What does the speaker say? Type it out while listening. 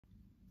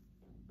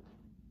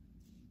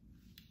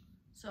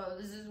So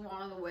this is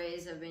one of the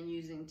ways I've been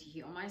using to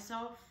heal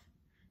myself.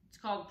 It's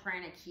called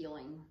Pranic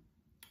Healing.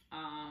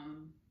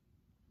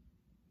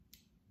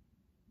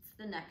 It's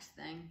the next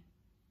thing.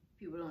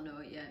 People don't know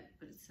it yet,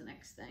 but it's the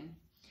next thing.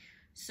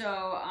 So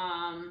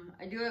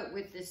I do it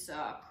with this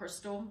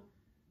crystal.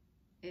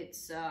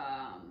 It's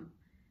a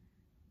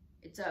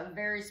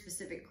very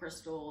specific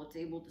crystal. It's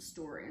able to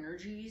store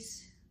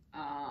energies,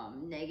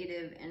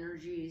 negative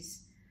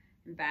energies,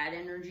 and bad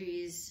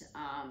energies.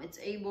 It's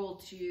able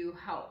to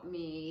help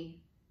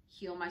me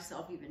heal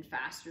myself even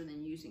faster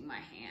than using my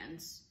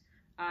hands.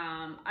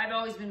 I've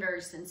always been very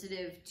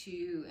sensitive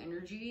to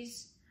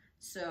energies,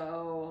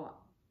 so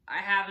I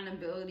have an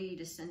ability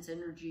to sense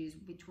energies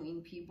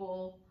between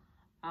people.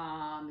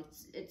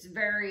 It's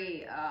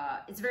very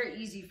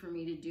easy for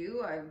me to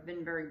do. I've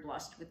been very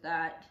blessed with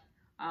that.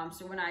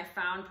 So when I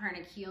found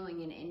Pranic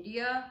Healing in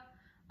India,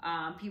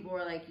 people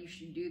were like, you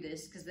should do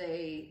this, because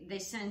they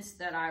sensed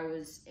that I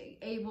was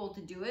able to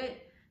do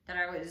it, that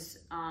I was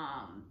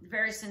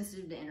very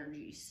sensitive to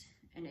energies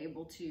and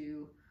able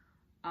to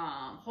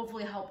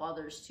hopefully help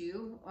others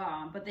too.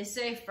 But they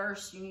say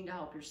first you need to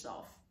help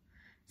yourself.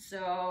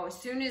 So as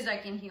soon as I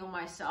can heal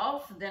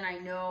myself, then I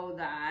know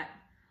that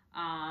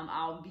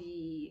I'll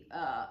be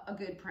a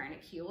good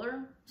pranic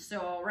healer.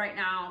 So right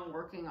now I'm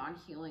working on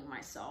healing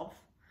myself.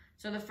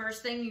 So the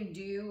first thing you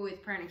do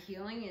with pranic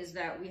healing is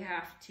that we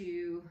have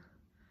to,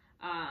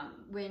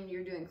 when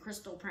you're doing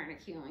crystal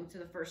pranic healing, so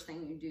the first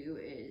thing you do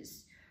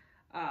is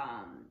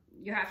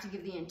you have to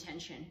give the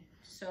intention.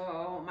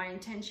 So my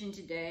intention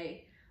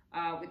today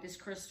with this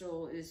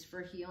crystal is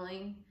for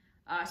healing,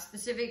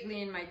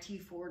 specifically in my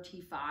T4,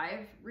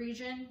 T5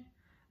 region.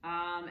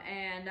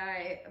 And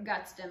I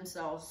got stem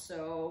cells,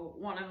 so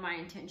one of my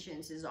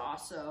intentions is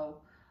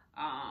also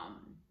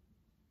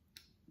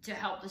to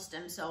help the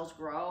stem cells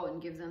grow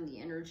and give them the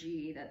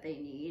energy that they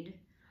need,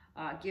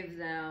 give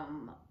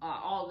them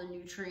all the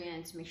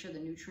nutrients, make sure the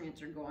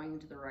nutrients are going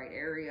into the right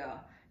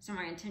area. So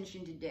my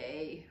intention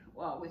today,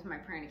 with my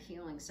pranic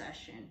healing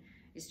session,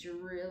 is to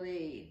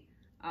really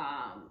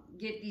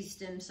get these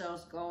stem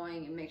cells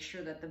going and make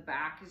sure that the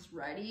back is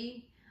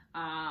ready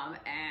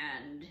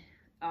and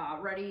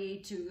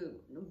ready to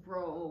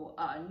grow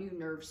new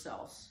nerve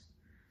cells.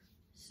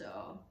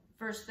 So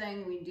first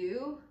thing we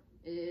do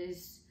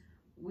is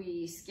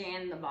we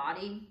scan the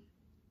body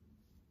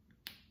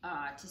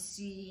to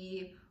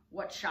see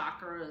what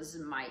chakras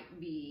might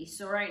be.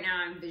 So right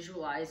now I'm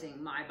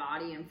visualizing my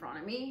body in front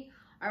of me.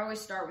 I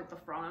always start with the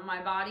front of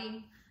my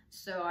body.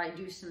 So I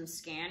do some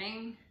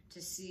scanning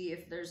to see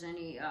if there's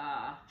any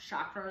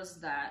chakras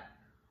that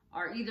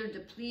are either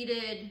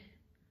depleted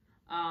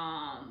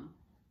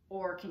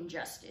or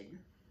congested.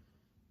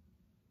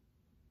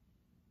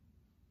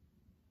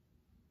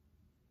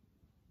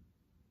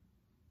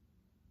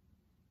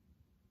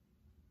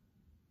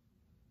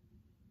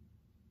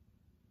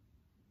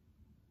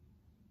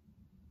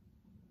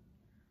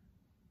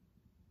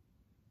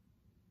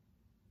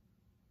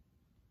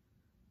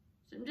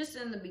 So I'm just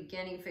in the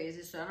beginning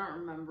phases, so I don't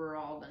remember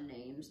all the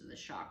names of the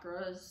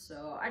chakras.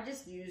 So I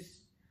just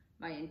use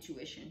my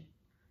intuition.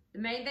 The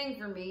main thing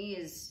for me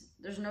is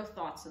there's no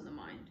thoughts in the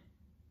mind.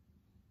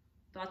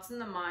 Thoughts in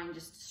the mind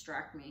just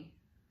distract me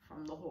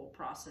from the whole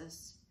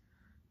process.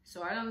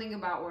 So I don't think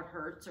about what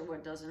hurts or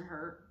what doesn't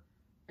hurt.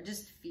 I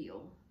just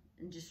feel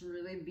and just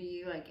really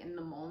be like in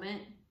the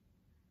moment.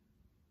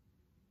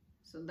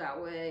 So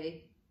that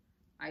way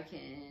I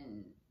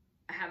can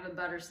have a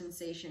better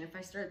sensation. If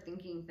I start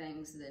thinking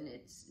things, then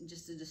it's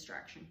just a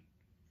distraction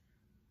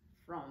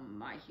from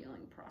my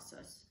healing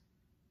process.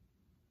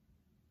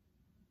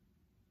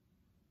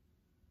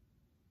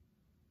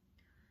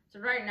 So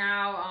right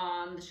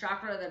now, the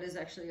chakra that is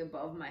actually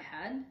above my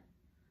head,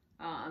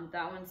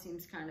 that one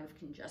seems kind of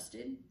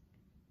congested.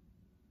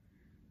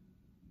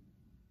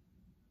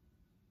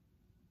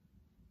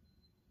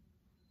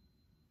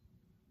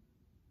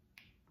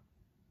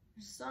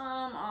 Some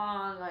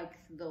on like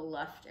the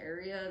left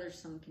area, there's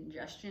some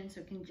congestion.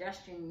 So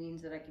congestion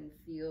means that I can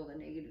feel the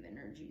negative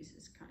energies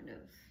is kind of,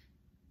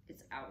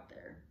 it's out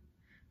there.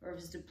 Or if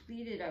it's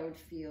depleted, I would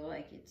feel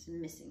like it's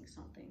missing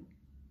something.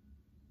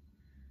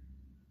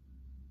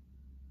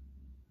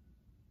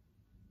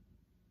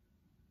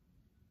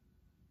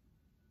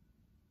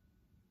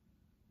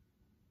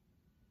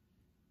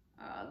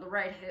 The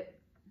right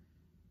hip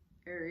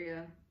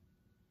area.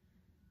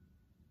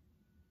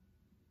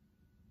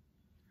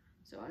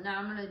 So now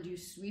I'm going to do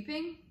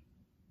sweeping.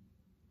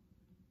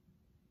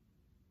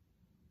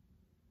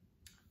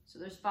 So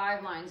there's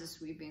 5 lines of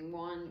sweeping.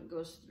 One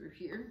goes through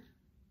here.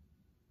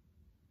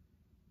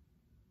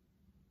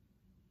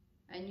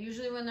 And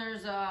usually when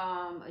there's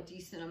a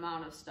decent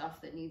amount of stuff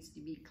that needs to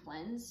be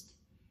cleansed,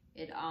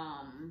 the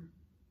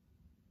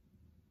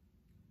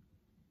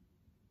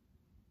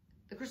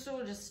crystal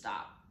will just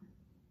stop.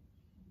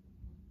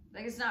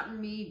 Like, it's not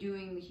me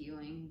doing the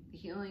healing. The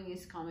healing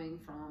is coming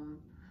from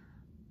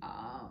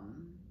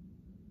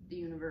the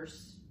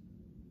universe.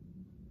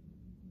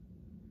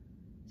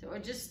 So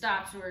it just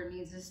stops where it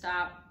needs to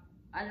stop.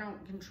 I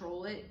don't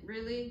control it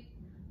really.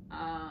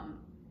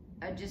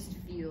 it just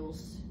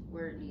feels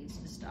where it needs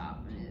to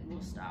stop, and it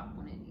will stop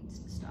when it needs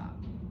to stop.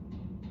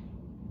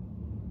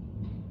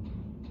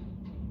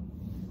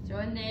 So,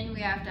 and then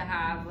we have to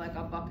have like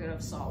a bucket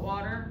of salt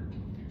water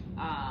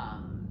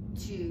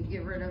to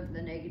get rid of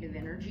the negative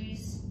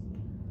energies.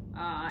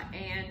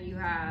 And you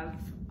have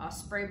a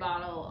spray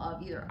bottle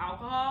of either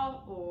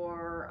alcohol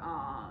or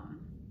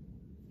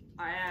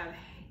I have,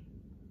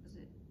 is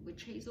it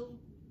witch hazel?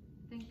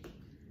 I think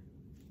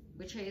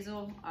witch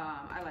hazel.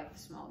 I like the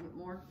smell of it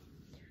more.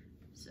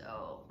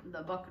 So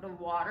the bucket of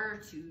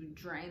water to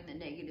drain the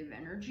negative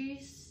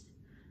energies.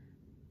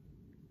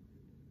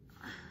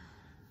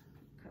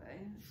 Okay,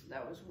 so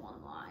that was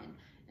one line.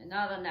 And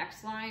now the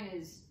next line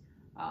is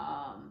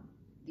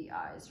the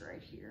eyes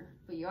right here.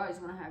 But you always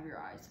want to have your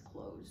eyes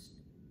closed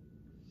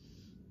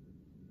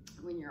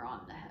when you're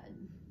on the head.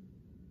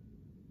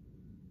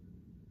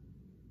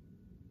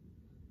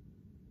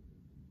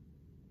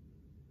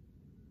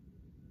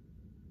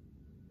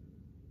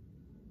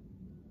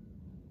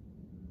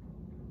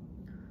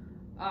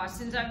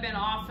 Since I've been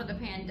off of the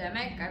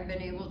pandemic, I've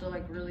been able to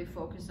like really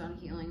focus on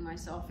healing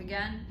myself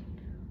again.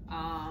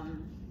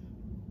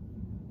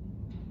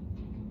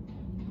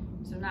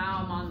 So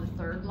now I'm on the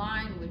third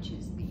line, which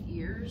is the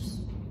ears.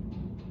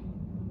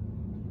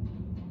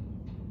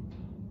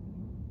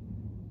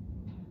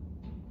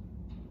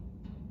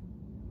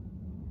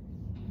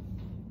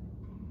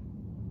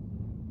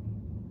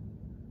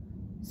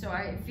 So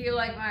I feel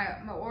like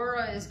my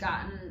aura has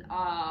gotten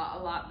a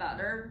lot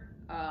better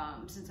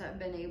since I've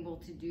been able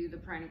to do the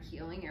pranic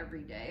healing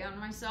every day on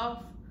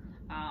myself.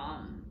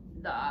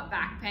 The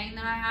back pain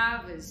that I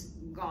have has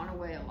gone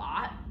away a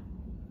lot.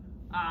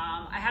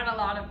 I had a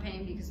lot of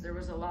pain because there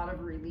was a lot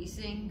of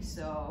releasing.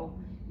 So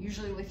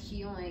usually with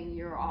healing,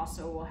 you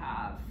also will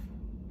have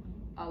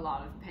a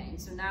lot of pain.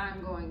 So now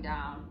I'm going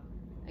down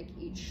like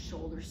each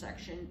shoulder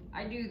section.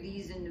 I do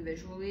these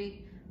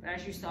individually, but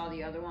as you saw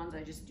the other ones,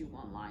 I just do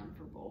one line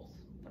for both.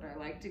 But I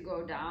like to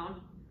go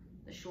down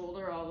the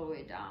shoulder all the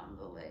way down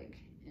the leg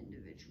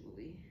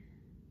individually.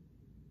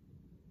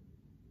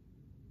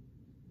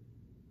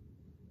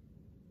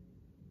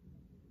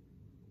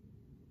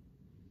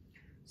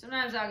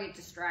 Sometimes I'll get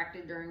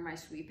distracted during my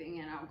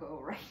sweeping and I'll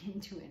go right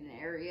into an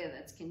area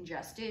that's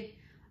congested,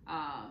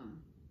 because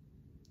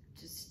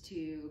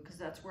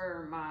that's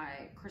where my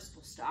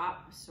crystals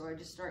stop. So I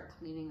just start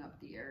cleaning up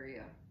the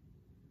area.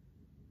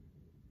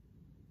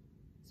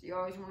 So you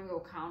always want to go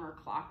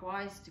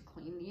counterclockwise to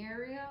clean the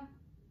area.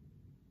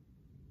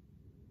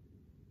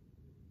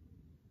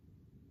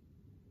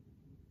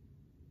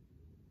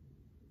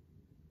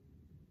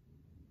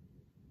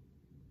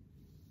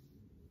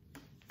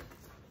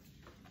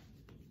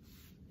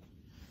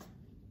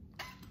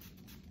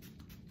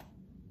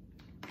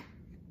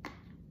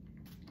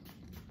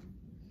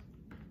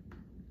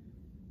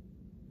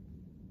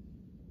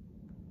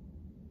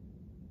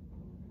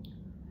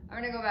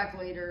 I'm gonna go back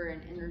later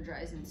and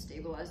energize and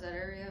stabilize that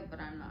area, but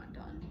I'm not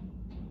done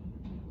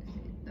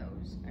with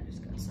those. I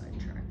just got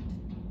sidetracked.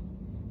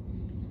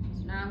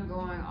 So now I'm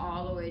going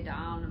all the way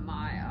down to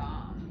my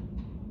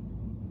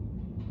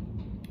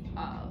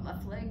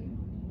left leg.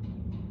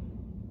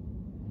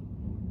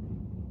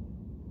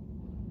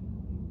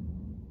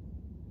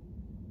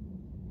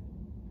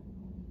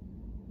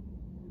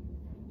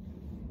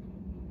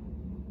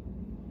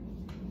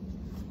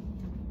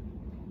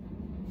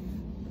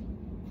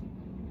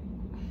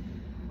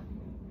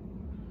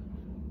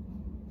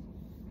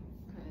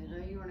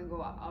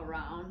 Go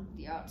around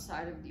the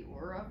outside of the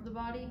aura of the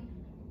body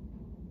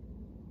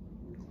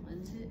and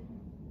cleanse it.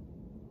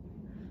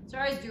 So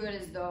I always do it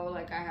as though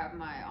like I have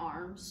my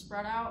arms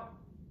spread out.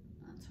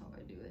 That's how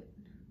I do it.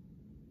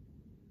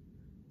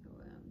 So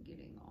I'm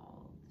getting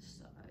all the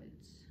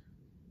sides.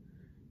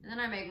 And then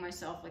I make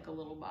myself like a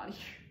little body.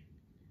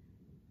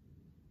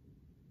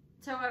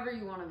 It's however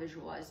you want to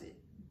visualize it.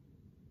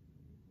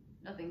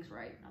 Nothing's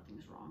right,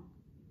 nothing's wrong.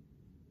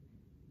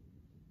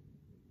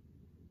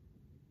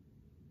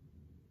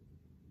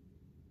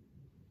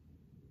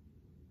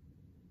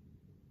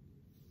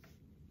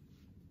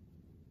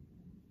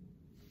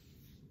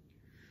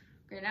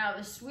 Okay, now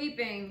the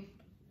sweeping,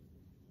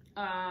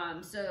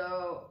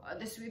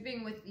 the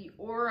sweeping with the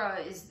aura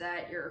is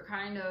that you're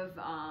kind of,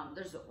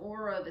 there's an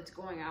aura that's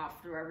going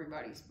out through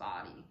everybody's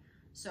body.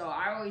 So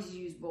I always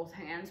use both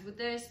hands with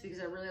this because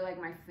I really like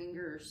my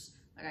fingers,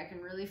 like I can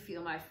really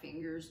feel my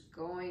fingers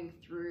going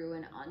through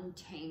and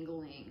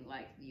untangling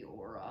like the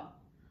aura.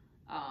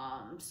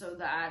 So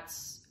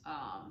that's,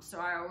 so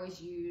I always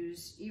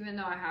use, even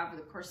though I have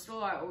the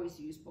crystal, I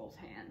always use both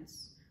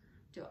hands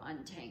to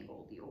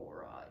untangle the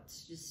aura.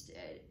 It's just,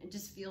 it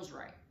just feels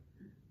right.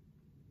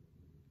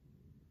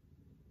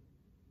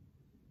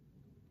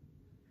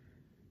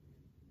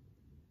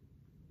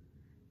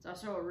 It's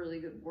also a really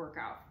good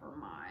workout for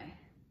my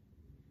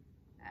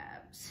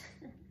abs.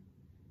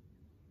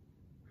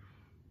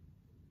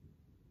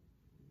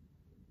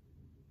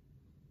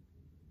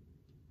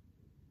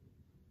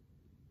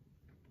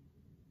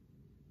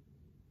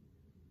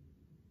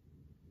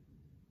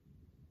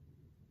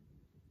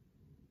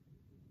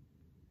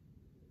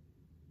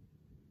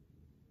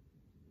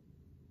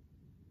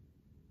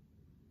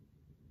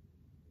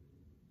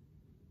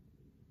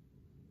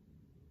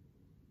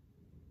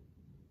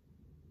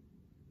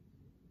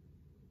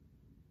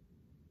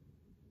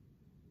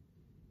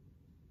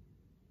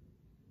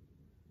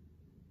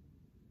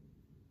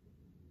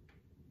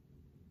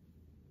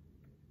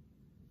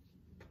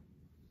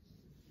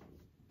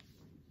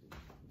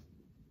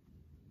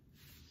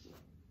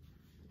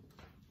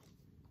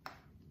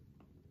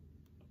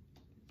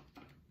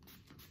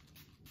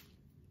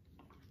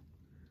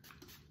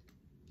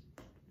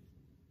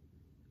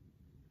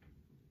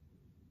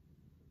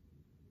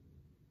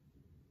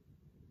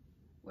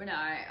 when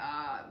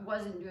I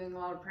wasn't doing a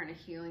lot of pranic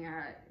healing,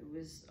 it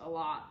was a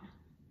lot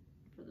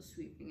for the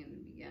sweeping in the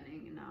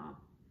beginning, and now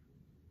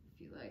I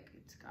feel like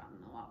it's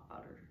gotten a lot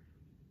better.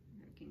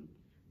 I can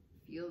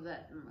feel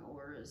that my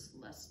aura is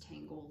less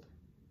tangled.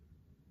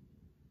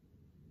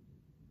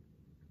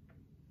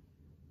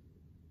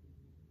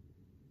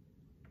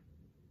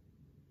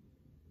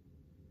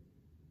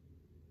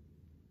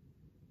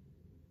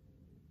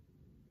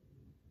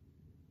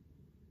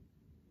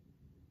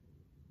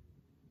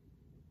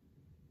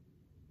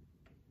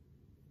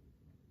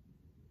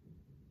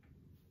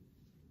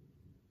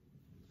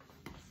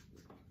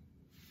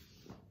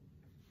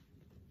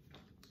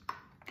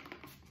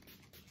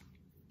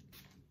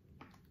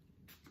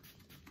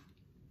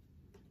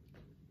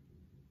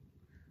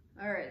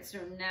 All right, so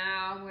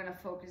now I'm gonna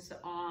focus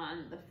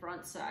on the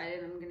front side,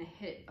 and I'm gonna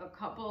hit a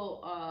couple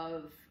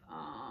of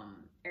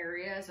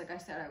areas. Like I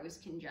said, I was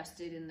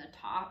congested in the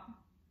top,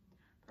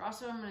 but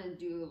also I'm gonna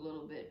do a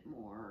little bit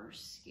more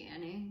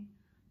scanning.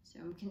 So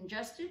I'm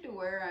congested to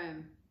where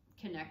I'm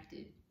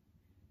connected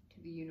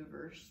to the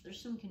universe.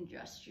 There's some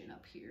congestion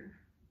up here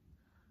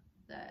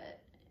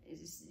that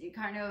is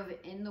kind of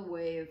in the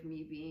way of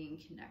me being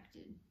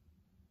connected.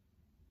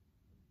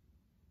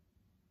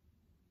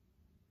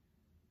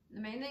 The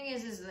main thing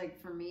is like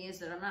for me is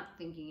that I'm not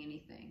thinking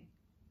anything.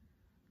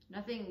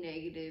 Nothing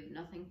negative,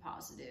 nothing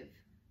positive.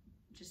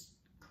 Just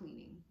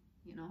cleaning,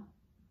 you know?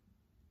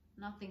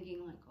 I'm not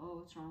thinking like, oh,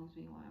 what's wrong with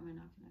me? Why am I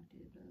not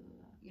connected? Blah, blah,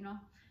 blah. You know?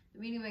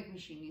 The meaning making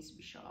machine needs to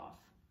be shut off.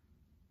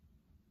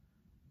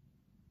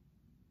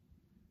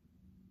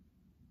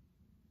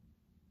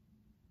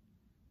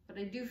 But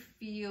I do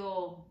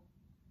feel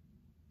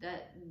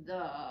that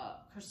the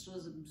crystal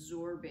is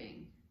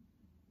absorbing,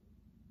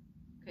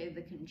 okay,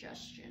 the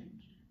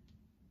congestion.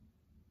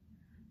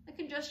 The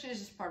congestion is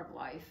just part of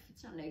life.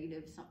 It's not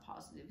negative, it's not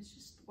positive. It's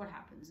just what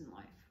happens in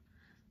life.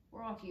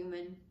 We're all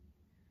human.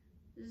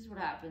 This is what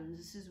happens.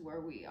 This is where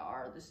we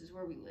are. This is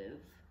where we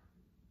live.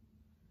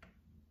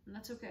 And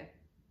that's okay.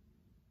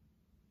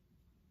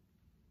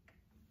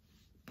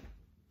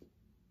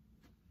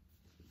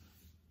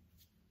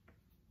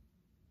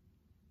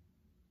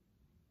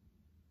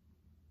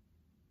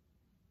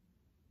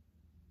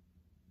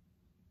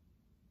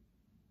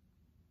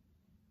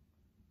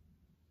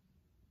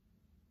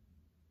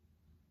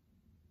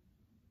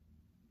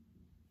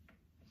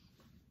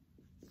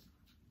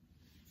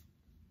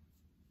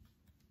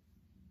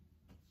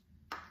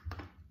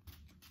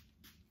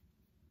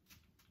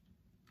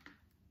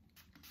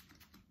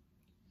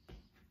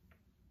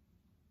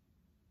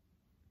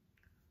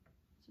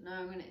 Now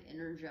I'm going to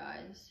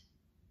energize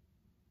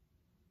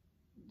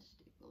and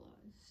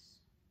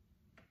stabilize.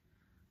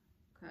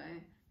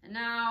 Okay, and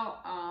now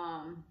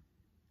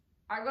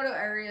I go to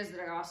areas that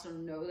I also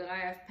know that I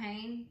have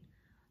pain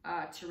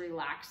to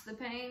relax the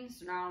pain.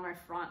 So now on my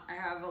front, I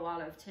have a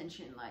lot of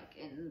tension like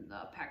in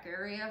the pec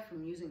area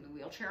from using the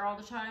wheelchair all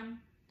the time.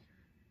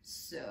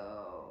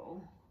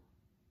 So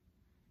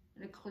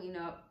I'm going to clean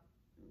up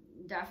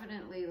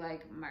definitely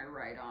like my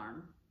right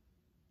arm.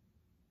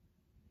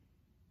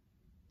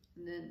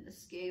 And then the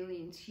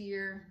scalenes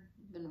here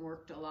have been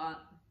worked a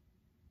lot.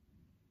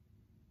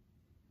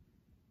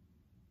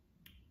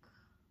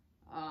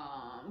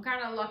 I'm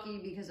kind of lucky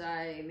because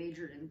I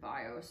majored in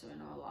bio, so I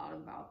know a lot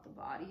about the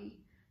body.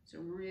 So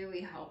it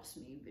really helps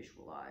me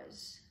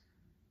visualize.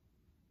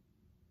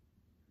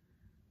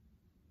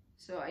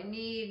 So I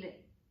need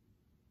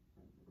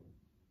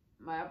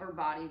my upper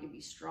body to be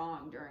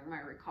strong during my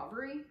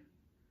recovery.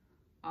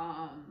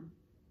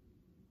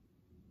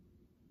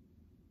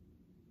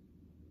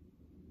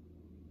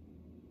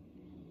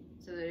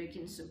 So that it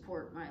can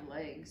support my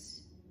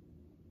legs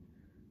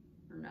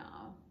for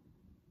now.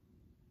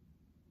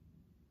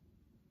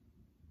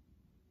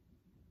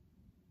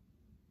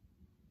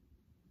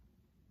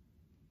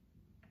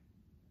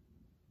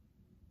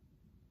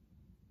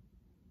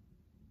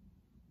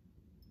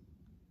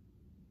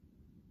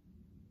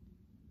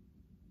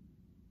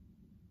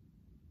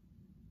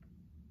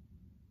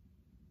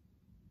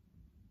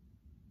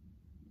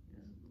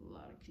 There's a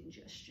lot of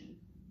congestion,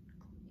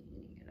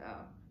 cleaning it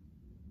out.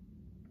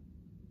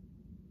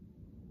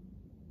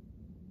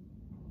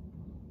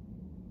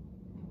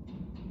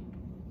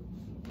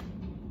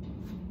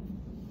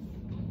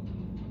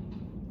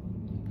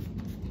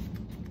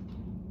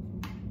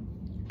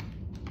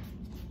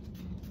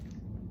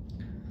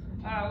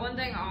 One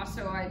thing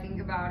also I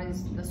think about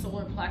is the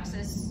solar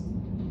plexus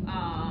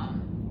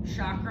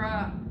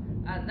chakra.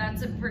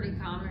 That's a pretty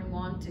common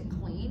one to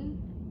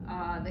clean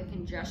the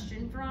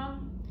congestion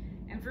from.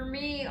 And for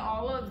me,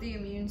 all of the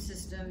immune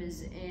system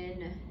is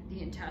in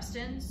the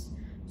intestines.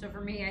 So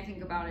for me, I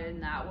think about it in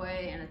that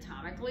way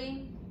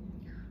anatomically.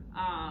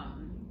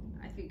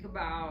 I think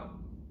about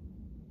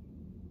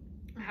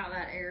how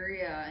that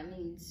area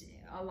needs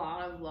a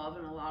lot of love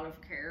and a lot of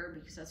care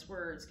because that's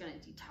where it's going to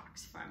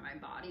detoxify my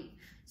body.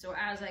 So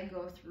as I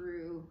go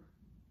through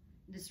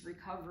this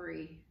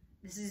recovery,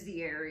 this is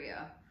the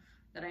area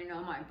that I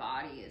know my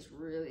body is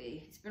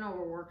really, it's been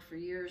overworked for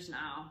years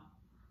now.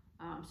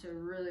 So I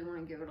really want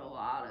to give it a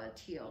lot of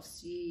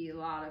TLC, a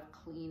lot of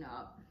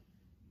cleanup,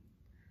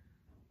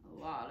 a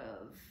lot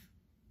of,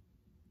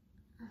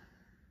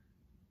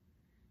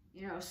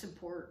 you know,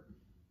 support.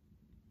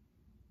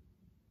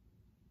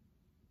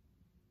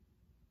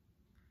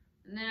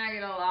 And then I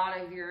get a lot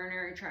of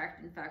urinary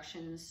tract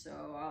infections,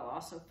 so I'll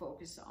also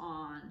focus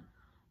on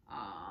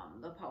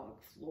the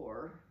pelvic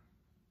floor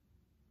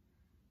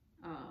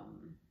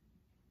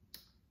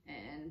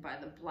and by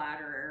the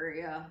bladder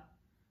area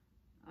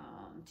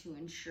to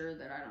ensure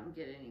that I don't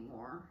get any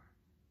more.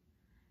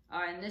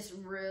 And this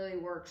really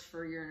works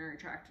for urinary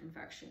tract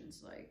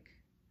infections. Like,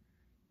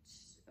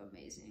 it's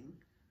amazing.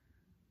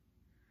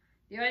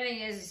 The only thing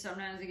is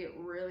sometimes I get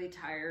really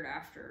tired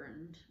after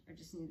and I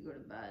just need to go to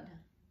bed.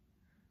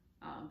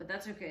 But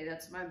that's okay.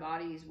 That's my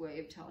body's way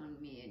of telling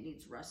me it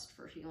needs rest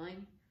for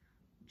healing,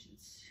 which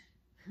is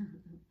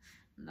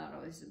not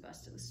always the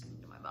best of listening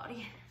to my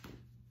body.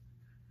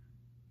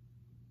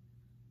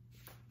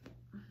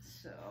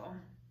 So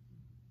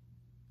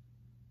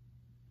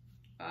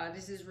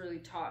this has really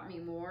taught me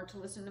more to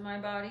listen to my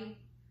body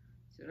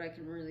so that I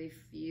can really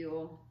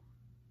feel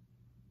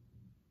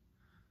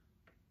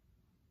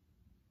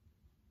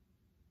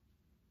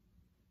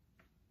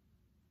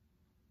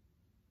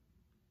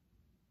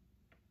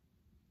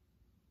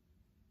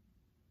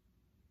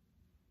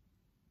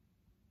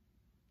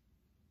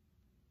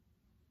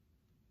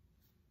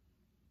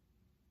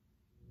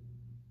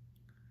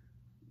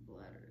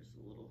bladder is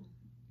a little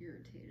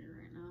irritated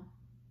right now.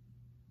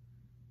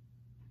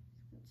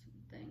 It's got some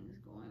things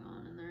going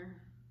on in there.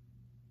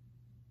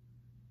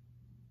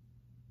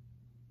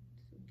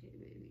 It's okay,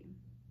 baby.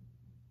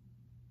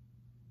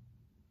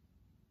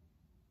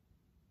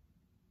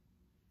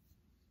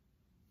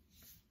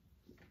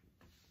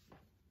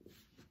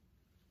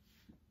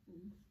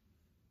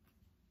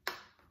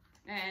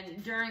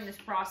 And during this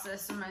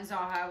process, sometimes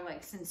I'll have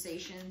like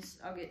sensations.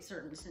 I'll get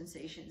certain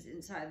sensations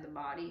inside the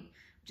body,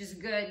 which is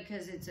good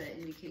because it's an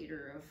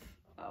indicator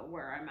of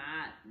where I'm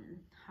at and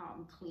how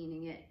I'm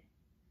cleaning it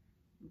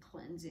and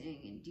cleansing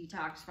and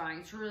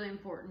detoxifying. It's really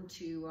important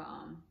to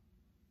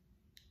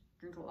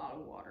drink a lot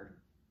of water,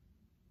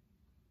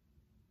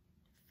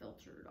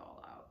 filter it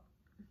all out.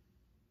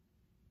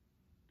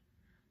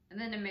 And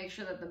then to make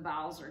sure that the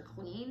bowels are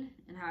clean,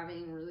 and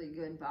having really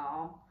good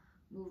bowel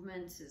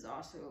movements is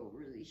also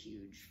really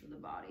huge for the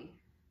body.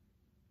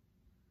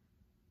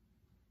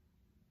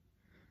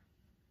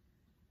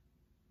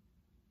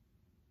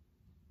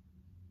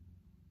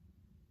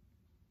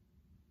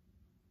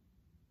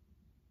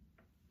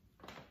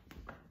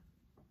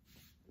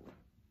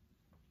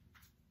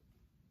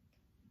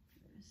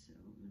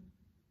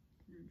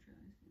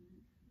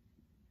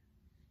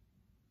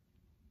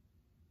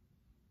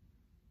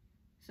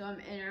 So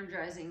I'm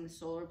energizing the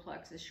solar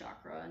plexus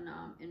chakra, and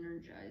now I'm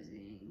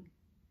energizing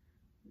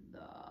the,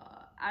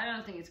 I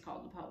don't think it's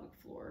called the pelvic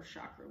floor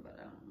chakra, but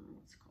I don't know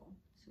what it's called.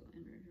 So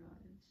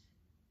energize.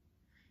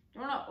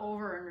 Don't want to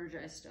over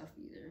energize stuff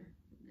either,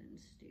 but then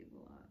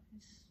stabilize.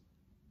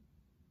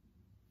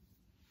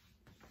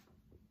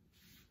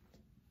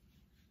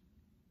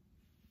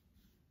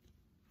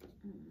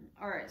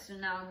 All right, so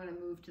now I'm going to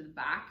move to the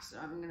back. So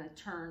I'm going to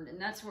turn, and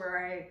that's where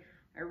I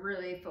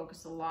really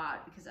focus a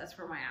lot, because that's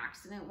where my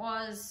accident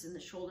was, and the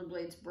shoulder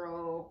blades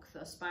broke,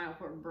 the spinal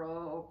cord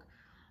broke,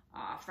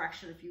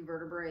 fractured a few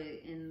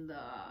vertebrae in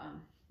the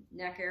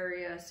neck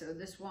area. So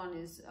this one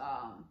is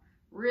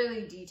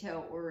really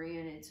detail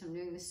oriented. So I'm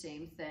doing the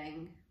same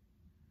thing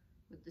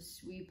with the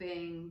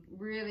sweeping,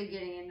 really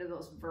getting into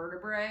those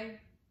vertebrae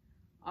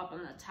up on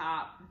the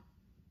top,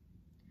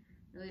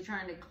 really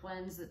trying to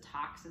cleanse the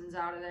toxins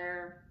out of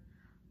there.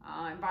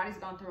 My body's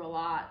gone through a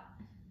lot,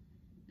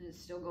 and it's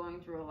still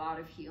going through a lot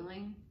of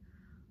healing.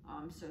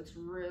 So it's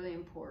really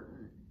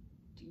important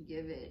to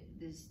give it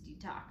this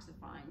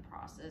detoxifying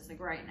process. Like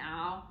right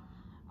now,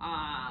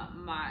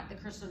 the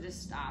crystal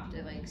just stopped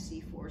at like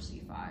C4,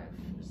 C5.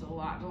 There's a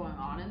lot going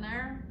on in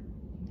there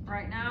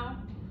right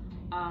now.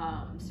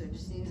 So it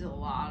just needs a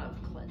lot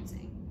of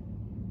cleansing.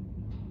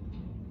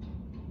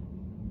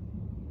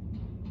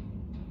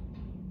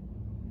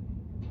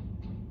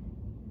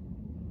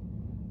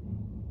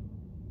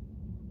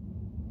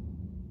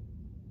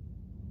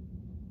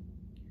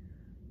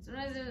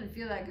 Sometimes it doesn't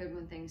feel that good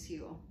when things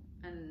heal,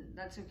 and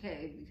that's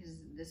okay, because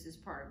this is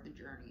part of the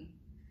journey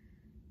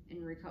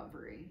in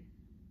recovery.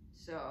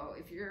 So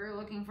if you're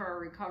looking for a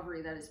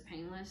recovery that is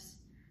painless,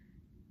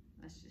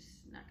 that's just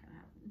not gonna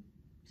happen.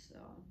 So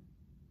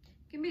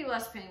it can be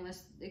less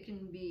painless. It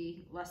can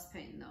be less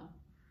pain though.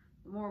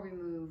 The more we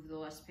move, the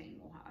less pain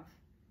we'll have.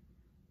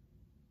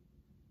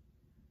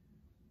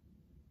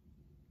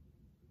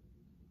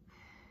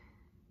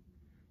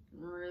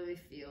 Really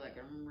feel like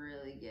I'm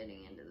really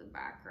getting into the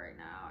back right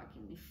now. I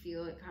can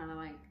feel it kind of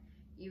like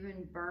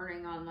even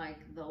burning on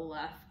like the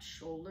left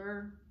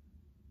shoulder.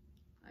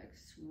 Like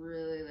it's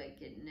really like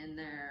getting in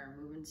there,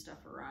 moving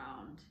stuff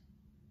around.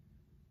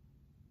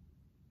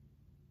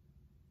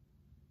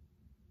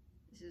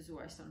 This is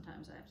why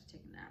sometimes I have to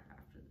take a nap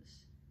after this.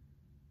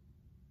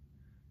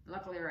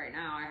 Luckily right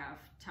now I have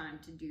time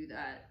to do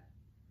that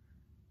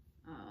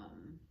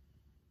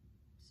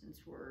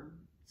since we're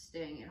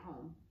staying at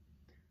home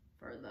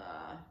for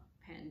the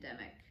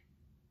pandemic.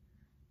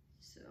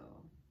 So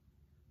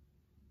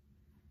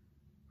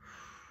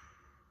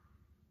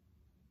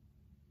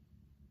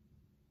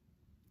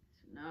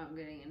now I'm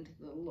getting into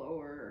the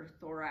lower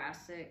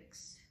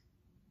thoracics.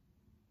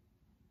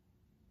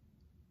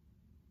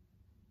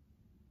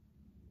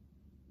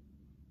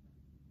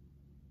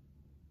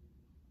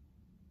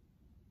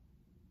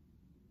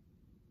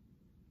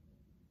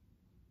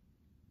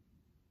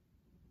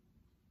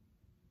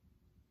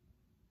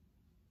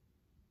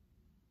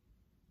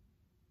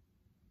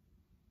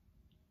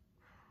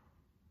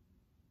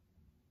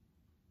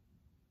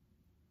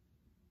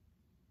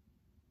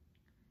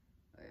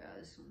 Oh yeah,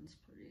 this one's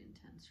pretty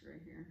intense right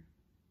here.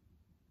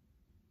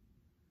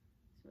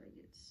 So I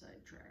get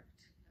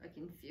sidetracked. I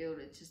can feel it.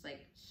 It's just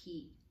like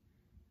heat,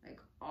 like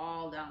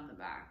all down the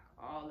back,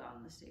 all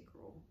down the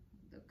sacral,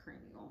 the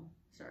cranial,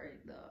 sorry,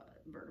 the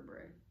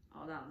vertebrae,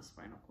 all down the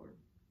spinal cord.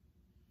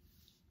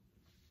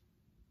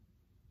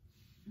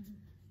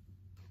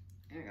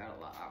 And I got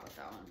a lot with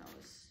that one. That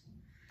was,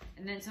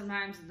 and then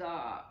sometimes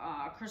the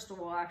crystal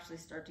will actually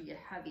start to get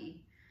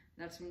heavy.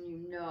 That's when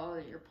you know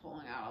that you're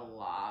pulling out a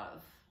lot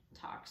of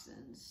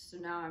toxins. So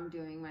now I'm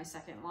doing my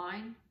second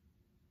line,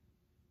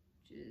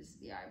 which is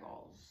the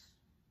eyeballs.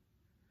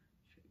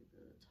 Should we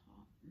go to the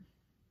top?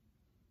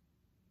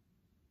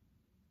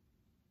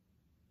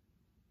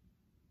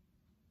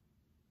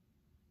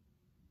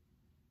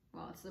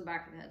 Well, it's the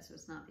back of the head, so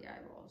it's not the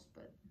eyeballs,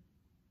 but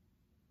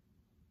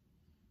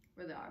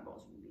where the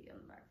eyeballs will be on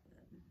the back of the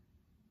head.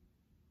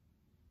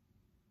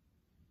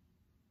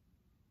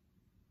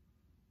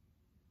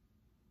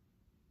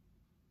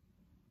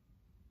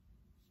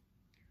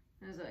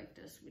 And I like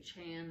to switch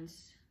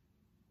hands.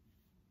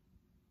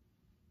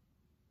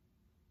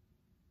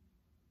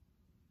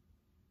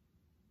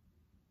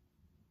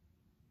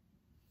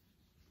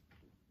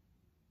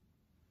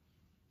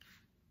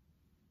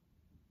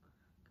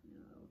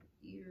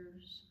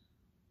 Ears.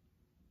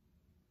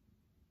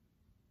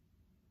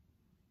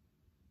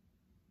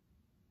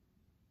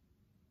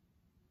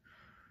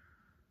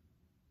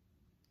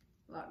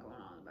 A lot going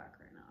on in the back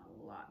right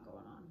now. A lot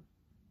going on.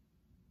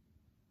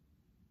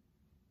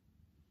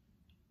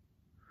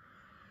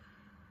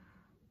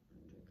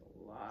 Drink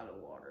a lot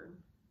of water.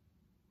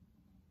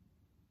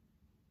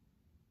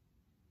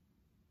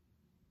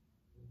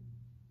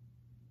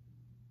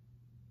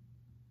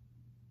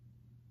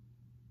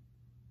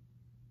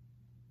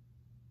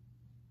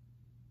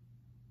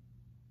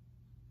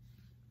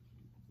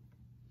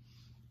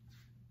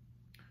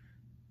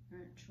 All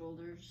right,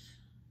 shoulders.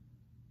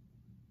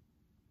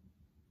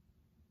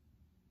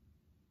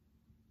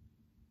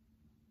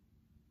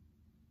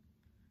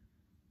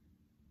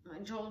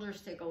 My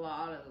shoulders take a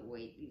lot of the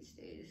weight these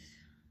days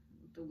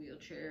with the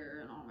wheelchair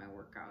and all my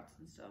workouts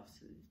and stuff,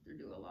 so they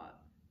do a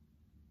lot.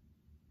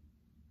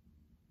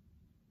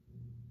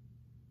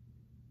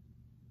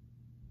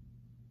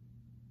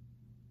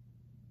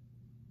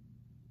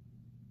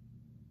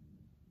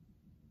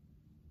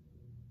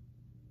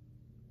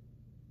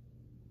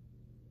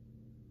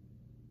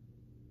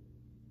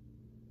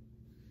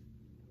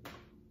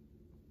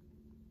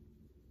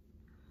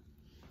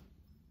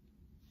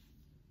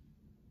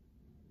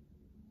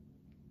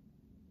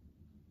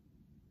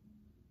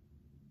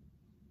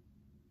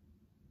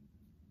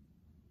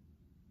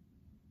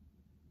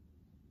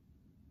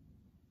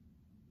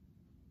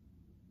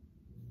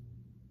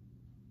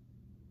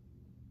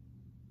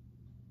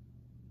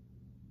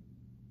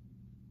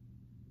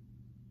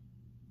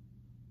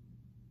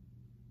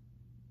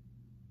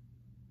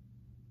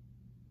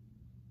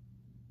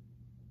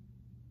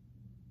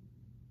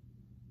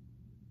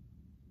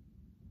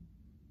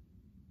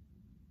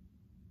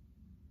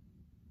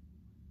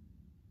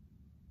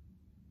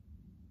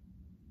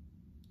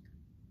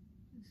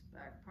 This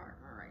back part,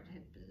 my right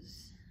hip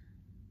is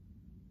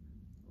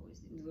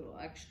always needs a little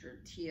extra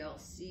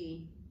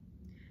TLC.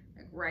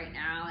 Like right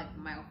now, like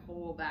my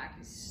whole back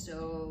is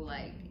so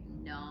like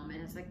numb,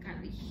 and it's like kind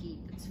of a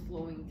heat that's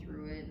flowing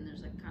through it, and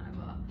there's like kind of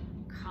a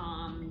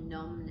calm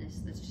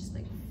numbness that's just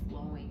like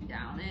flowing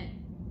down it.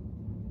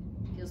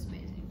 Feels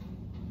amazing.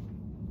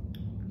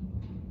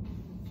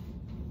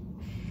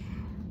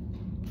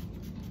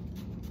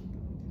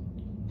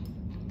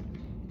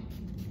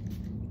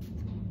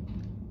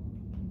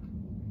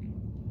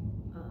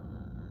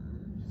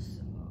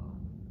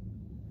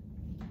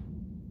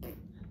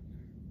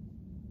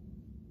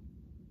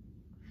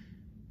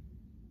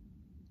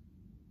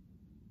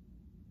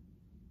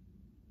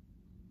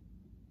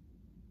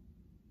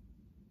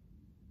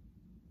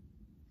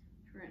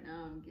 Right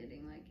now I'm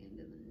getting like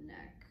into the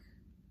neck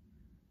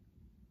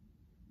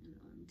and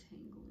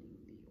untangling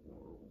the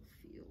oral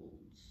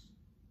fields.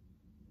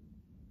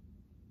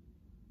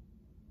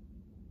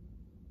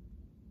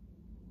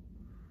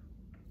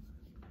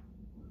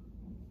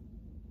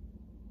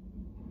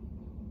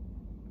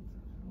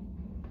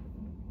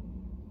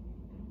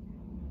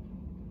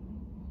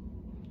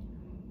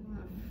 I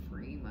want to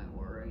free my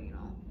aura, you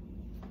know.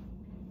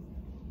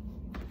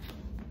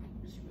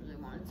 Just really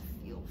want it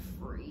to feel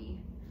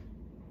free.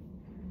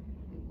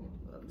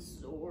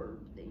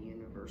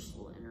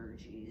 universal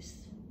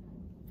energies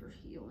for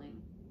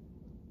healing.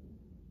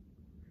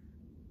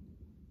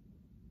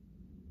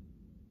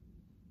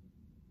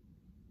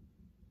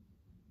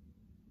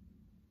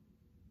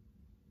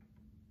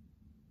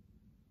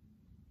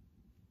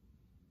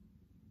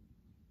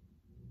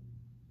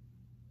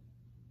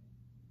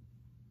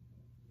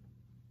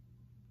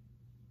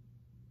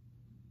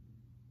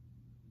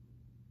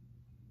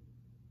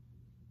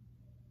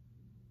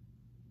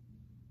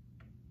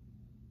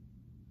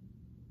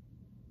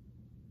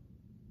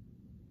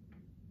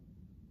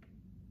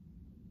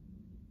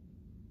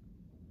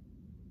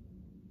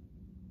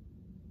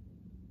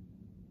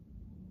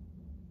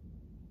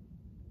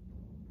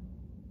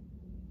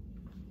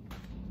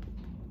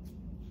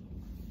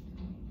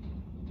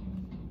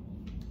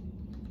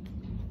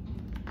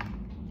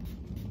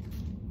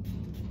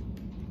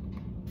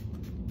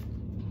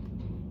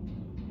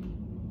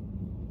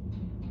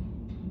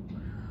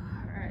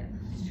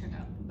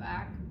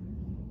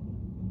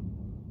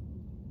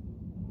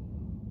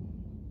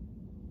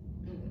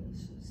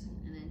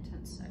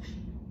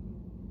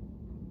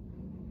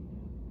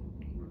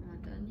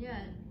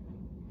 Yet.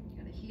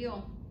 Gotta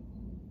heal.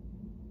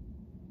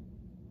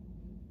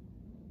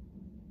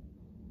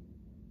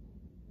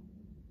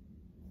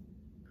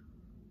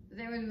 The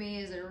thing with me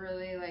is I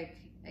really like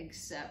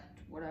accept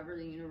whatever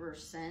the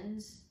universe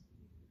sends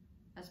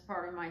as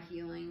part of my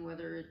healing,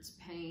 whether it's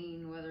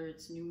pain, whether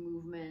it's new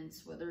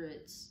movements, whether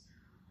it's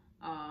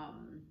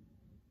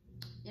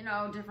you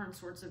know, different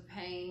sorts of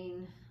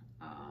pain,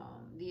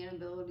 the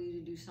inability to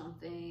do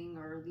something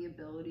or the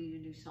ability to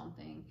do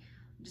something.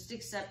 Just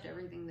accept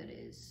everything that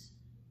is.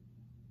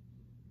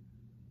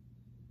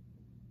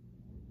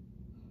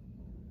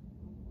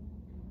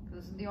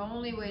 Because the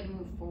only way to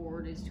move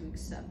forward is to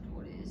accept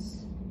what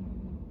is.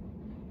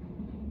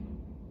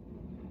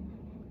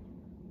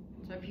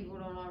 So people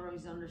don't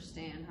always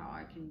understand how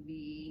I can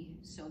be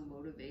so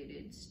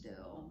motivated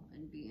still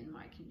and be in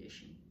my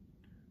condition.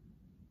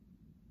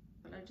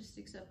 But I just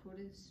accept what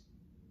is.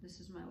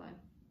 This is my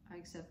life. I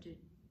accept it.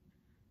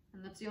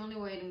 And that's the only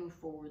way to move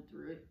forward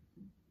through it.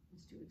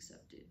 Is to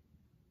accept it.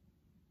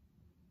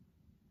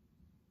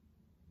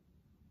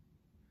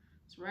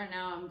 So right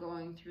now I'm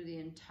going through the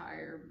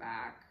entire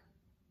back.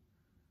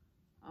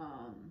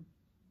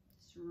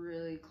 Just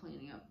really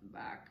cleaning up the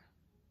back.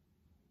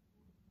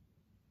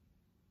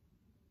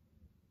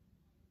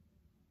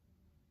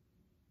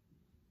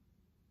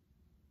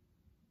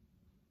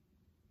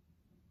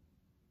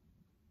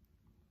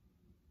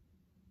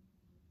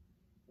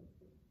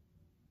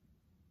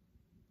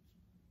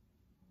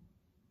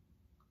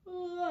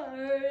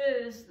 There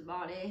it is. The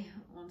body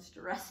wants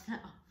to rest now.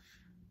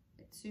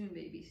 Soon,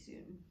 baby,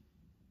 soon.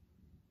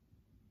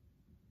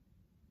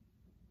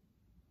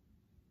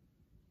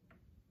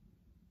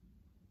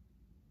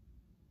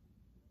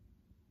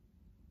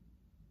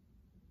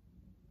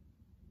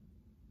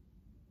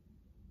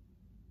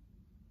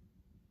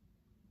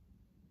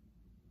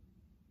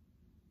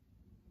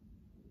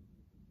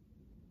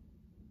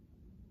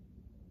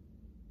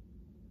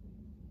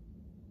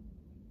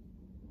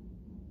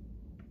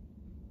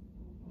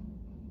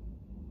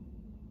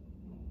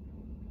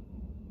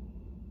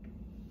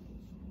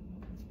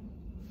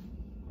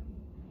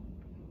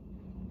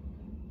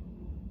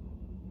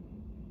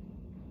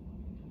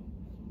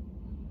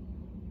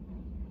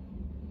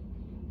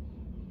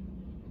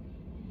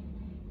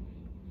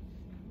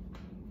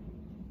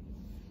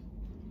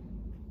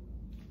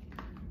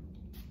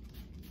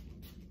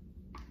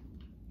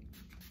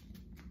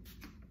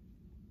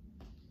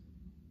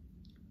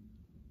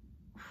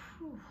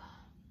 Whew.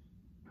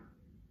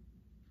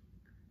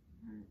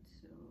 Alright,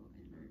 so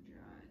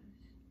energize,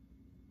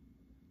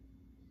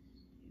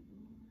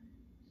 stabilize.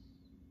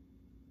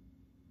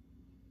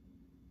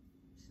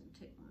 So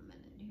take 1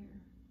 minute here.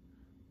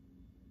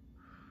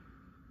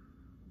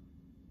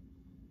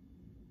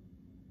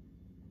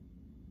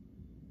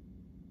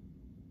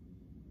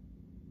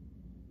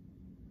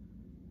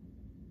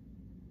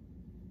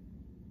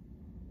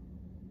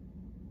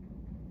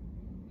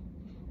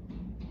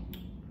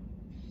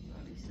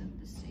 Body said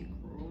the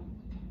sacral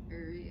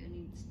area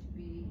needs to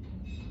be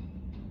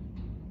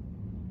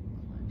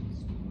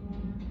cleansed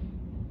more.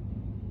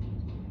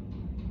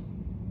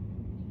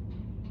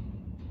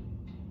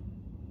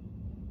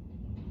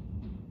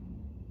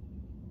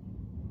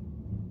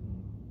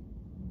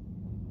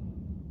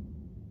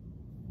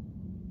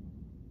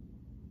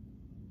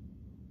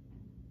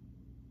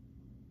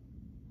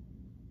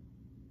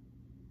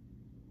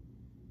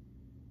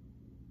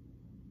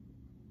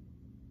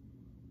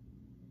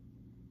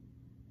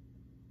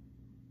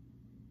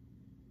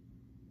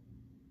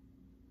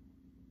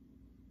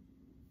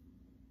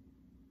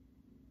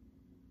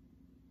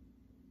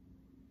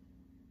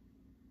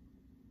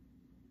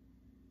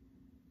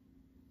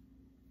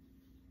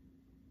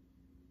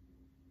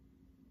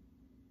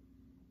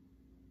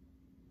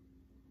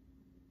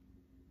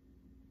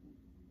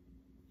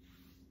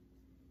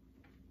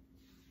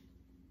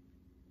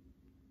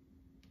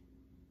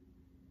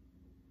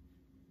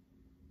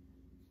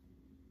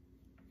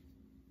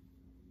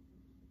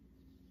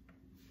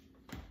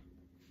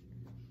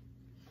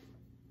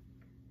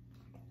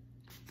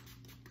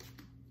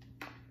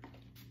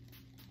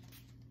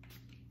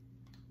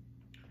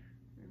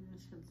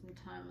 spend some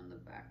time on the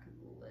back of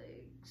the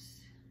legs.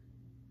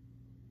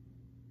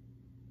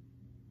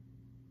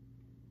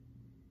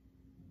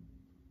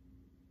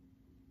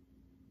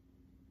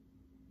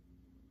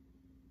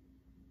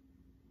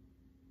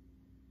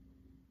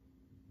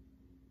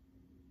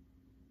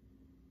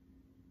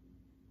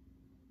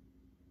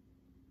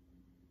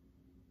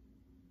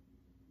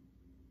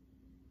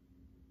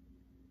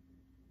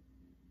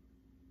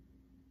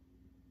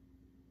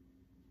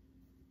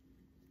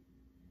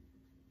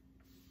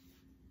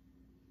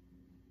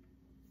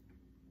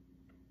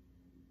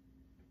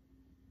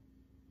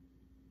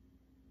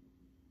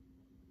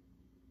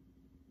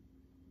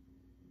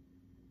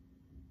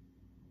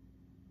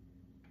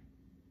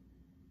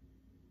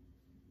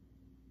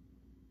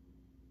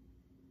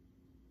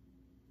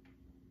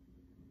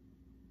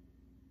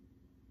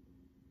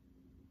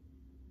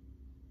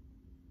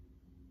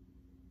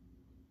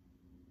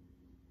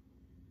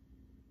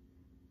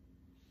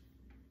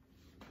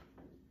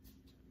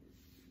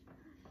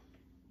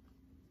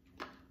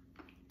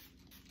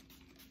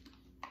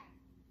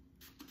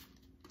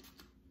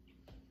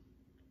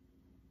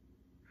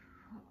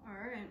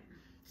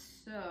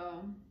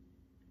 So,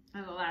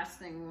 and the last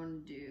thing we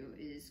want to do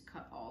is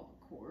cut all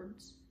the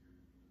cords.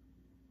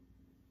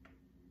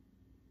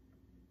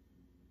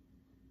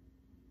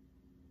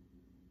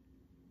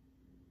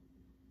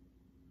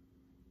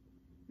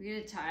 We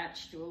get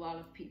attached to a lot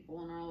of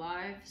people in our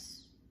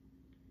lives.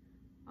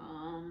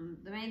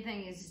 The main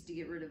thing is to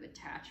get rid of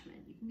attachment.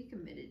 You can be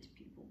committed to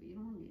people, but you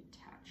don't want to be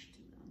attached to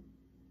them.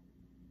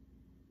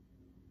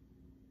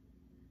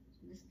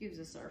 So this gives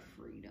us our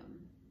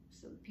freedom.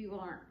 So people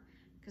aren't,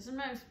 because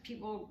sometimes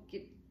people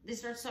they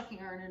start sucking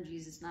our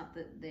energies. It's not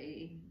that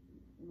they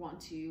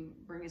want to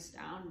bring us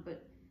down,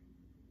 but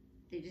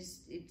they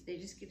just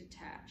get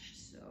attached.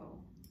 So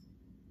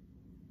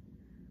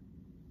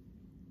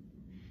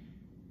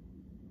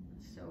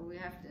we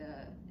have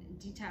to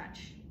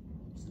detach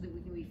so that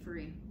we can be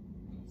free,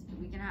 so that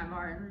we can have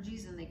our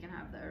energies and they can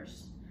have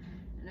theirs.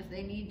 And if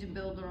they need to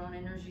build their own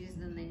energies,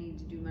 then they need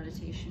to do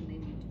meditation. They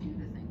need to do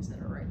the things that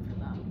are right for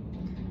them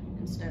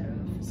instead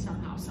of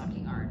somehow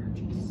sucking our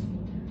energies.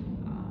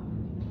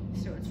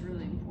 So it's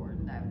really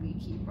important that we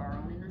keep our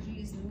own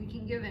energies, and we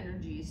can give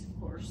energies, of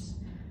course,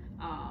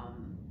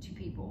 to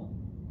people.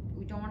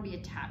 We don't want to be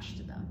attached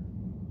to them.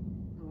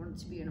 We want it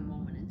to be in a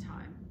moment in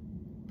time,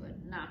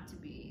 but not to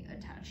be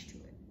attached to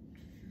it.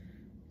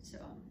 So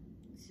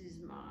this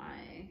is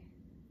my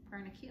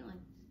Pranic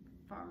Healing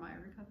for my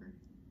recovery.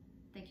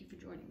 Thank you for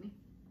joining me.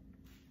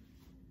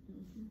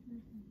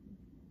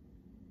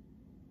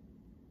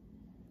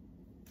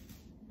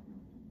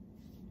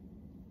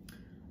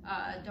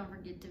 Don't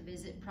forget to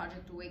visit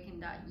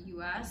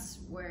projectawaken.us,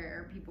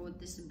 where people with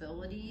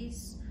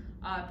disabilities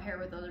pair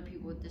with other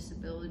people with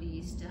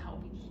disabilities to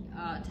help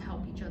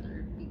each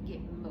other get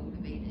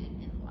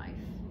motivated in life.